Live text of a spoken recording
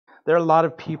There are a lot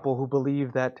of people who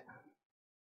believe that,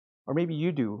 or maybe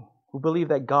you do, who believe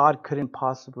that God couldn't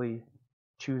possibly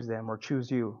choose them or choose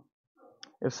you.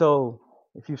 If so,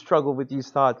 if you struggle with these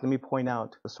thoughts, let me point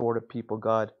out the sort of people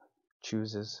God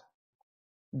chooses.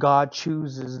 God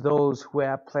chooses those who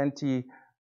have plenty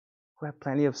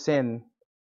of sin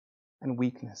and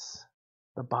weakness.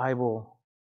 The Bible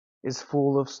is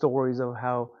full of stories of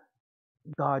how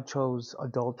God chose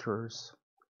adulterers,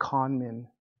 conmen,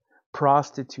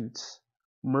 prostitutes,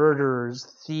 murderers,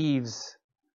 thieves,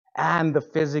 and the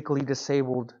physically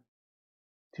disabled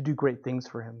to do great things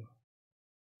for him.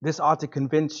 This ought to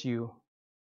convince you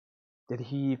that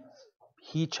he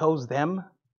chose them.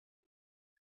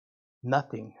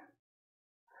 Nothing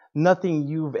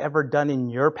you've ever done in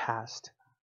your past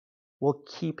will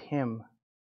keep him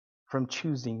from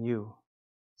choosing you.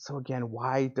 So again,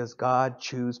 why does God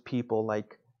choose people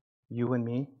like you and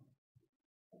me?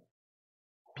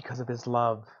 Because of his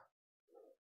love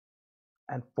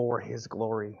and for his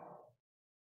glory.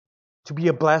 To be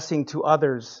a blessing to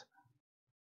others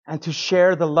and to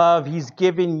share the love he's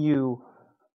given you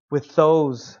with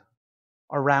those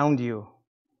around you.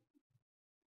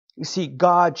 You see,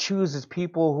 God chooses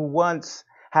people who once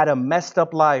had a messed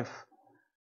up life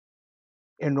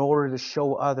in order to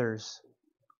show others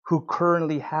who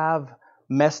currently have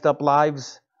messed up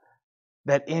lives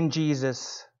that in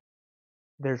Jesus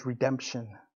there's redemption,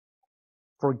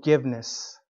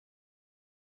 forgiveness,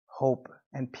 hope,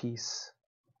 and peace.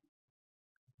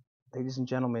 Ladies and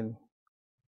gentlemen,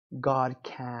 God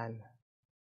can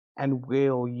and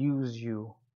will use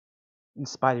you in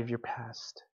spite of your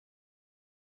past.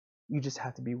 You just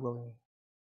have to be willing.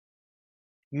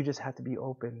 You just have to be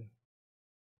open.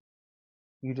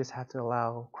 You just have to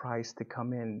allow Christ to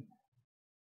come in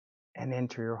and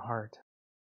enter your heart.